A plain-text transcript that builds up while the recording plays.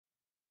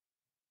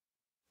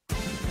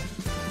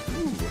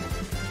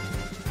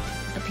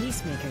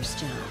peacemaker's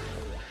job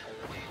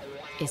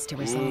is to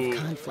resolve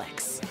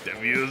conflicts. The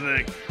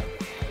music.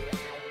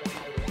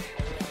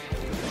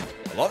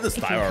 I love this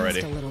style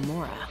already. A little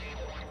mora,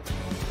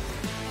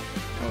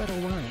 a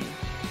little wine.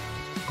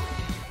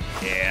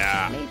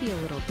 Yeah. Maybe a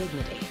little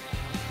dignity.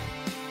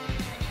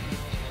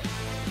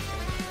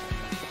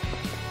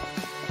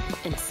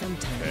 And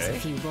sometimes a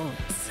few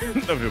bullets.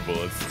 A few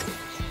bullets.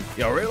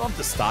 Yeah, I really love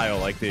the style,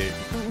 like the...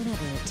 But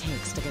whatever it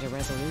takes to get a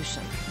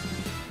resolution,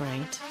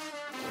 right?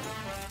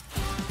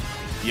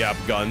 Yep,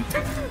 gun.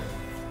 I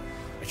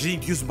just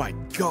need to use my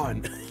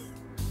gun.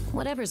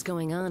 Whatever's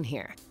going on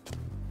here.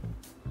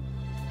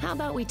 How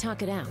about we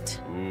talk it out?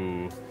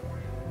 Ooh.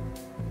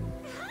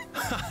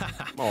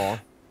 Aw.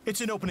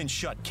 It's an open and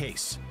shut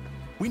case.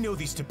 We know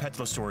these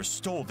Tepetlosaurs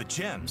stole the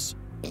gems.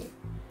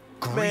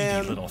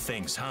 Greedy little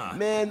things, huh?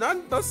 Man,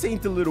 I'm not saying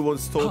the little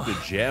ones stole the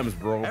gems,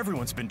 bro.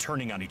 Everyone's been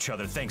turning on each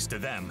other thanks to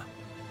them.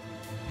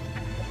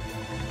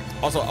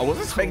 Also, I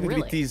wasn't expecting to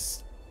get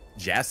these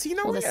jazzy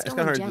now. Well, the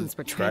stolen gems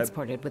were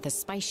transported with a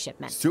spice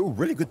shipment. Still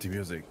really good to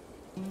music.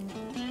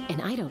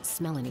 And I don't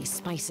smell any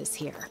spices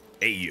here.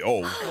 Hey,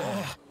 yo.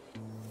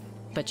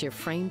 But your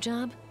frame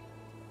job?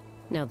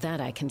 Now that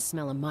I can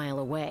smell a mile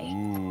away.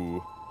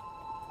 Ooh.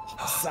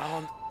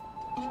 Sound.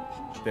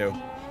 Ew.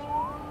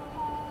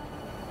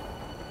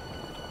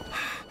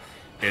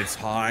 It's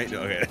high.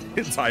 Okay,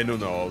 it's high no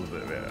nose.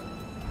 Yeah.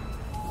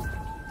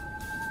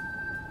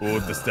 Oh,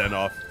 the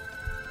standoff.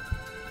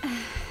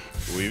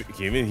 We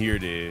can't even hear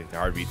the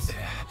heartbeats.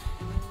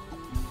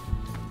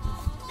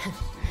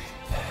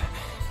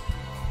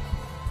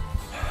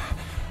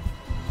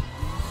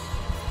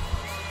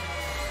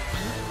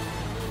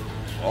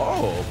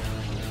 Oh.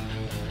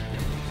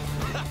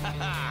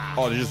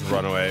 Oh, they just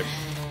run away.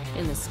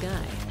 In the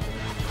sky,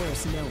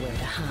 there's nowhere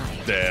to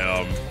hide.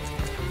 Damn.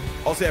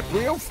 Also, yeah,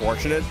 pretty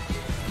unfortunate.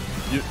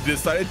 You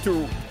decided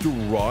to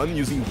run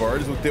using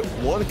birds with the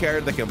one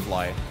character that can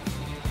fly.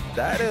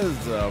 That is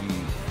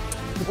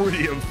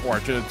pretty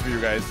unfortunate for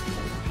you guys.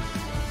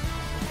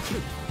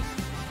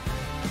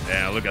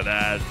 Yeah, look at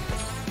that.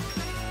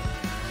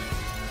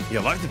 Yeah,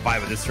 I like the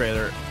vibe of this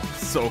trailer.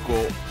 So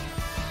cool.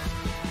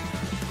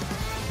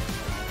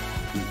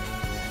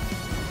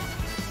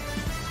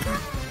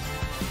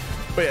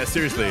 But yeah,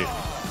 seriously,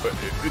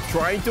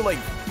 trying to like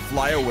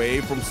fly away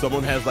from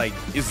someone has like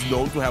is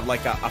known to have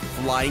like a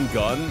flying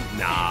gun.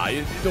 Nah,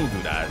 you don't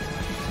do that.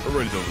 I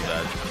really don't do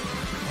that.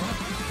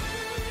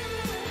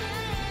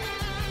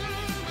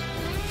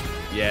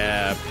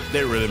 Yeah,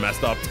 they really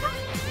messed up.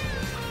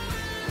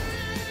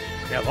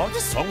 Yeah, I love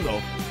this song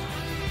though.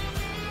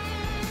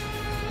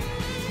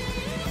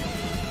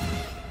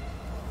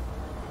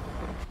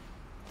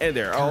 And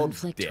they're all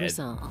dead.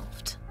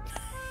 Resolved.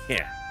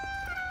 Yeah.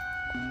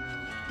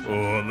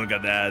 Oh, look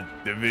at that.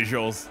 The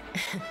visuals.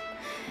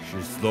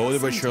 She's slowly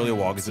but surely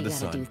walking to the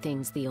sun. Do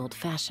things the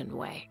old-fashioned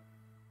way.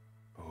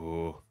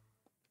 Oh,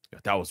 yeah,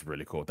 that was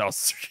really cool. That was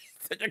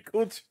such a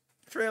cool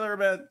trailer,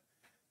 man.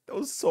 That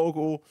was so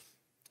cool.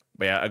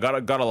 But yeah, I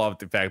gotta love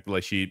the fact that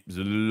like she's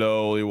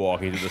slowly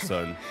walking to the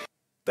sun.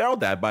 They're all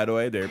dead, by the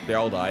way. They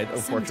all died,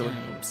 unfortunately.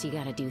 Sometimes you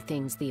gotta do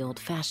things the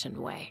old-fashioned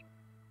way.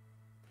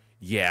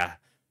 Yeah,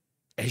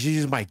 and she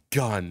used my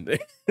gun.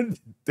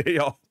 they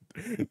all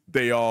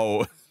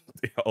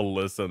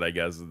listen, I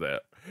guess.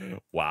 That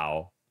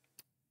wow,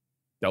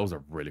 that was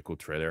a really cool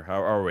trailer. I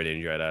already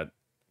enjoyed that.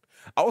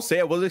 I will say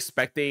I was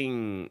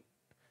expecting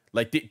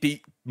like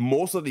the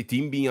most of the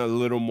team being a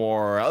little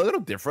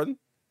different.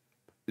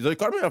 It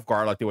caught me off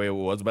guard like the way it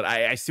was, but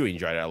I still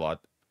enjoyed it a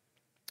lot.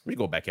 Let me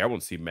go back here. I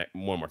won't see one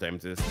more time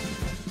to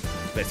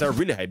this. They start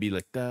really high beat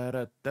like da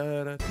da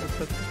da da da.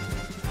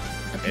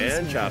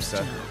 And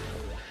Chasca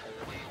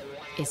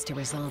is to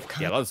resolve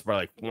conflict. Yeah, that's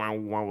probably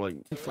like wow like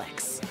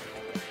flex.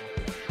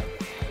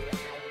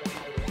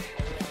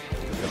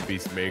 The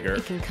peacemaker.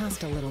 It can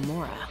cost a little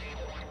mora.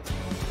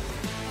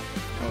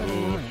 A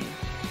little wine.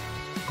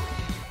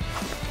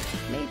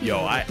 Maybe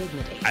yo,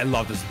 dignity. I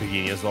love this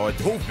beginning as well.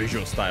 The whole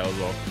visual style as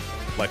well.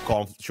 Like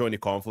showing the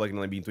conflict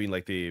and between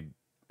like the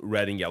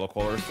red and yellow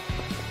colors.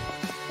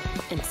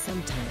 And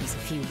sometimes a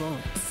few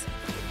bullets.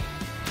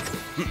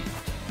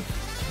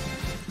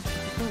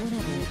 But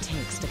whatever it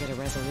takes to get a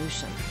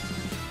resolution,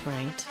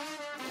 right?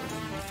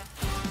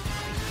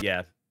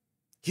 Yeah.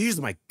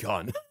 Here's my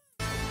gun.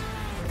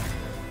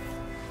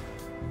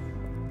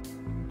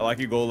 I like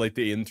you go like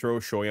the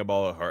intro showing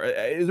about her.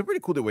 It's a pretty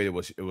cool the way it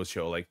was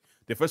shown. Like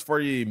the first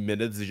 40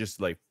 minutes is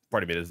just like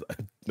 40 minutes.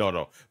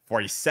 No,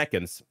 40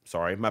 seconds.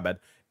 Sorry, my bad.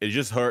 It's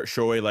just her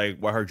showing like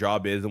what her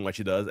job is and what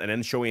she does, and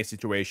then showing a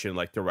situation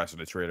like the rest of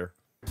the trailer.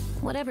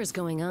 Whatever's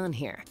going on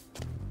here.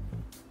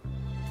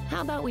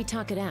 How about we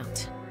talk it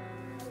out?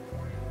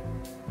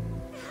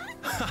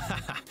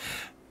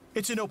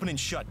 It's an open and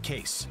shut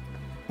case.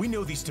 We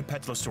know these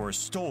Tepetlosaurs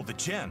stole the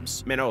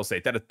gems. Man, I will say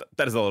that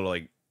is a little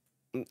like.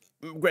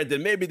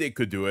 Granted, maybe they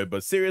could do it,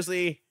 but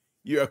seriously,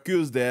 you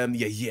accuse them.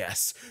 Yeah,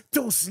 yes,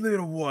 those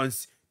little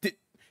ones.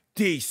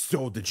 They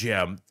stole the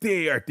gem.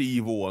 They are the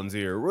evil ones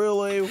here.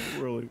 Really?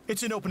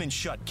 It's an open and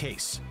shut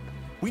case.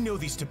 We know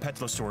these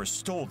Tepetlosaurs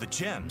stole the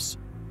gems.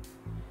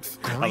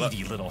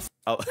 Greedy little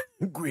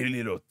greedy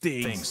little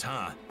things,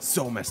 huh?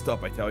 So messed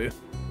up, I tell you.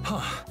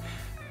 Huh.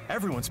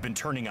 Everyone's been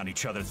turning on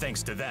each other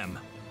thanks to them.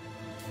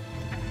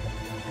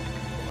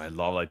 I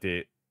love like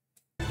the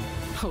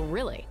Oh,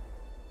 really?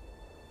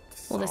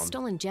 Well, the sound.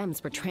 stolen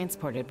gems were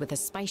transported with a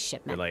spice They're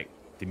shipment. like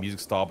the music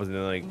stops and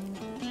then like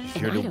you And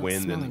hear I the don't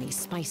wind smell and any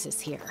spices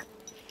here.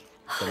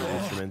 some of the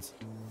instruments.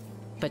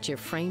 But your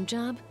frame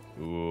job?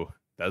 Ooh,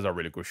 that's a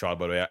really cool shot,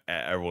 by the way.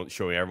 Everyone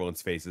showing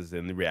everyone's faces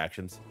and the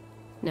reactions.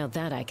 Now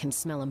that I can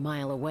smell a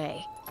mile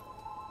away.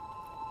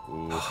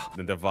 Ooh,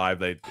 then the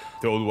vibe, like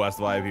the Old West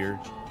vibe here.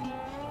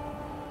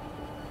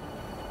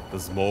 The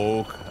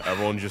smoke,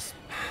 everyone just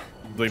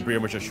doing pretty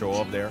much a show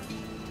up there.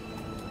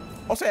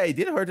 Also, I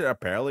did hear that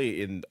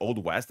apparently in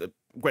Old West,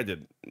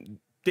 granted,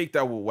 take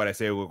that what I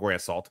say with a grain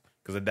of salt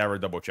because I never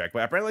double check.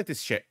 But apparently,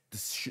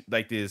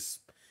 like this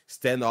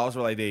standoffs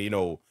were like they,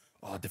 oh,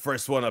 the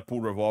first one I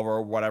pulled revolver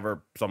or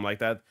whatever, something like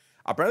that.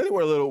 Apparently,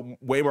 we're a little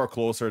way more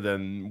closer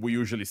than we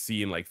usually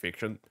see in like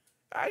fiction.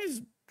 I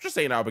just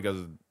saying out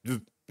because this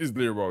is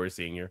literally what we're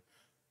seeing here.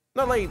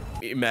 Not like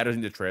it matters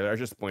in the trailer. I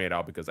just point it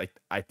out because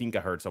I think I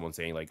heard someone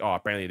saying like, oh,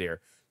 apparently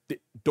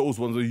those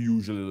ones are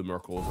usually a little more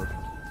closer.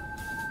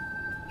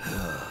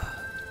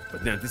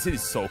 But damn, this city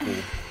is so cool.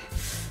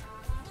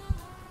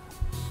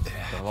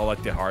 I love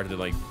like the heart they're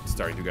like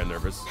starting to get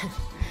nervous.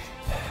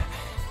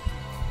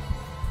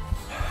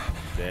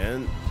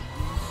 Then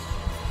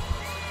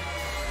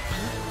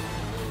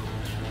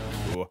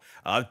ooh,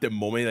 I like the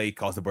moment that he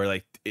calls the bird,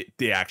 like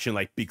the action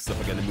like picks up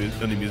again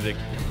on the music.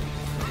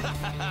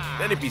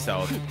 Then it peace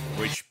out,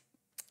 which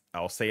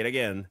I'll say it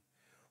again.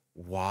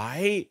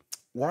 Why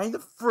in the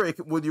frick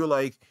would you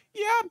like,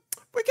 yeah,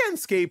 we can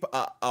escape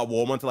a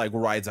woman to like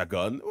rides a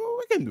gun.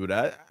 We can do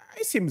that.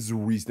 It seems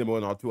reasonable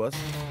enough to us.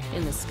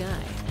 In the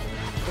sky,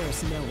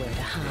 there's nowhere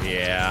to hide.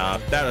 Yeah,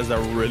 that is a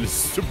really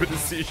stupid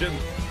decision.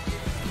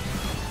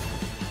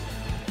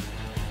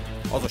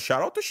 Also,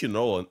 shout out to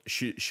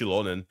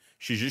xilonen.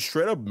 She just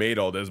straight up made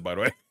all this, by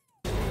the way.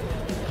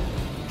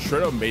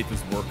 Straight up made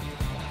this work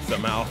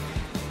somehow.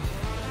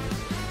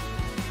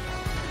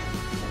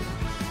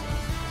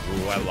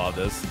 Ooh, I love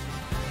this.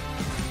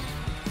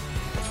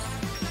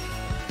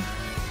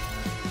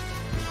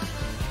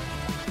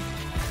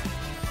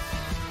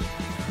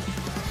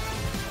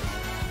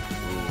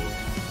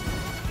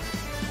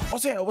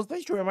 Also, I was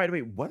like, reminded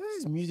me, what does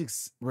this music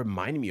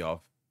remind me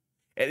of?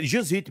 And it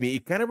just hit me.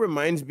 It kind of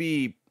reminds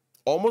me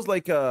almost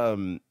like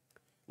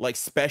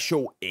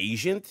special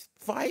agent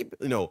vibe,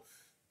 kind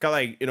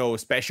of like,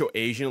 special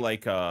agent,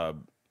 like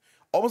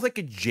almost like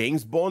a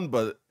James Bond,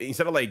 but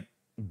instead of like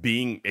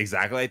being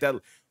exactly like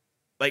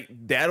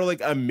that or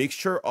like a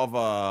mixture of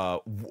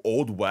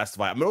Old West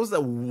vibe. I mean, it was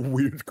a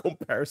weird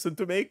comparison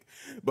to make,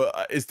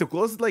 but it's the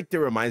closest like that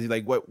reminds me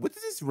like what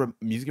does this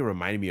music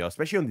remind me of,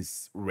 especially on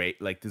this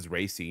this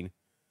race scene.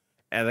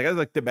 And I guess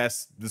like the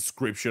best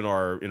description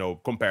or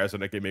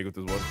comparison I can make with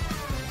this one.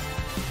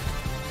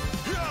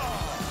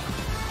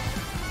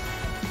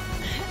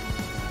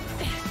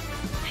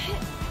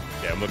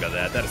 Yeah, look at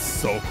that. That is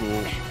so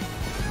cool.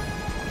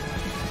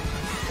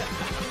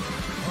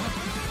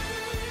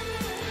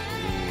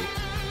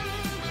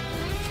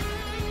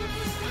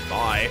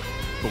 Bye.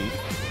 Boom.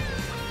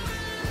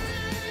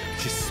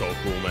 She's so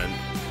cool, man.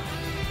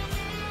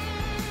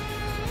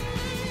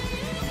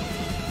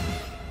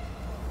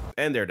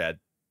 And they're dead.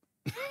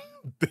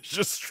 They're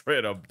just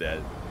straight up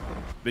dead.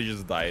 They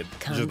just died.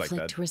 Conflict just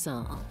like that.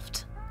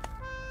 resolved.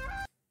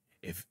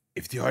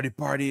 If the other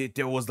party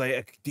there was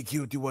like the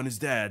guilty one is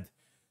dead,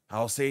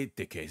 I'll say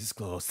the case is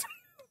closed.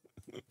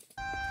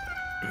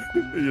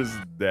 Just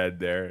dead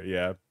there,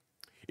 yeah.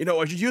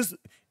 I should use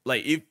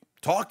like if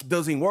talk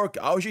doesn't work,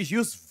 I'll just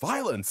use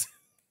violence.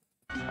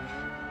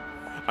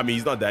 I mean,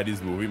 he's not dead,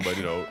 he's moving, but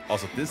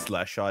also this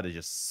last shot is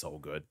just so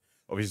good.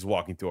 Of just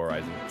walking to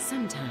Horizon.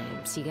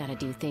 Sometimes you gotta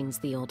do things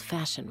the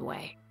old-fashioned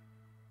way.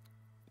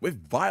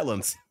 With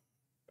violence.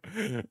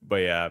 But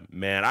yeah,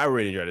 man, I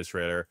really enjoyed this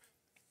trailer.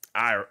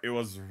 It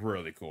was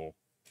really cool.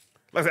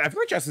 Like I said, I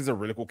feel like Chasca is a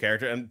really cool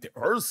character, and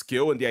her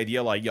skill and the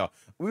idea, like, yeah,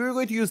 we were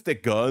going to use the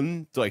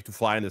gun to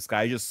fly in the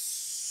sky,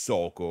 just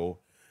so cool.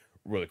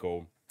 Really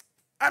cool.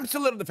 I'm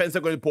still a little defensive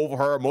I'm going to pull for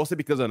her, mostly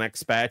because of the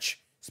next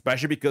patch,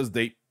 especially because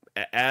they,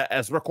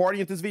 as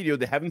recording this video,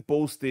 they haven't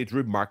posted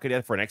Drip Market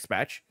yet for next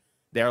patch.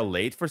 They are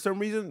late for some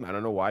reason. I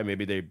don't know why.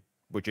 Maybe they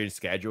would change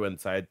schedule and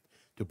decide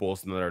to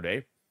post another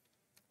day.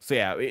 So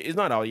yeah, it's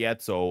not out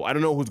yet. So I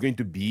don't know who's going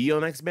to be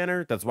on next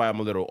banner. That's why I'm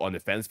a little on the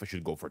fence if I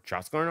should go for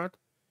Chasca or not.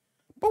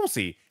 But we'll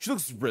see. She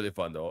looks really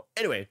fun though.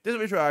 Anyway, this is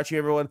Rich for watching,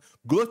 everyone.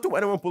 Good luck to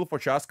anyone pulling for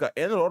Chasca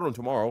and another one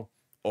tomorrow.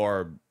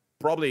 Or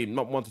probably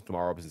not one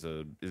tomorrow because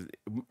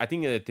I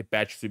think the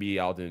patch should be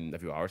out in a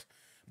few hours.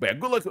 But yeah,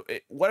 good luck.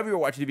 Whatever you're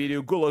watching the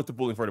video, good luck to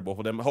pulling for the both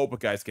of them. I hope you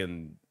guys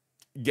can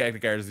get the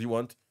characters you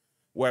want.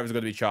 Whether it's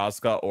going to be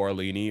Chasca or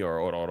Lini or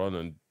Odoron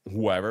and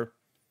whoever.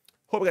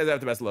 Hope you guys have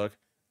the best luck.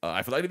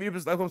 If you like the video,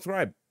 please like and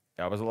subscribe.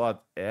 Help us a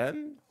lot.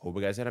 And hope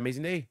you guys had an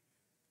amazing day.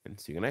 And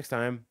see you next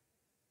time.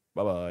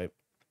 Bye-bye.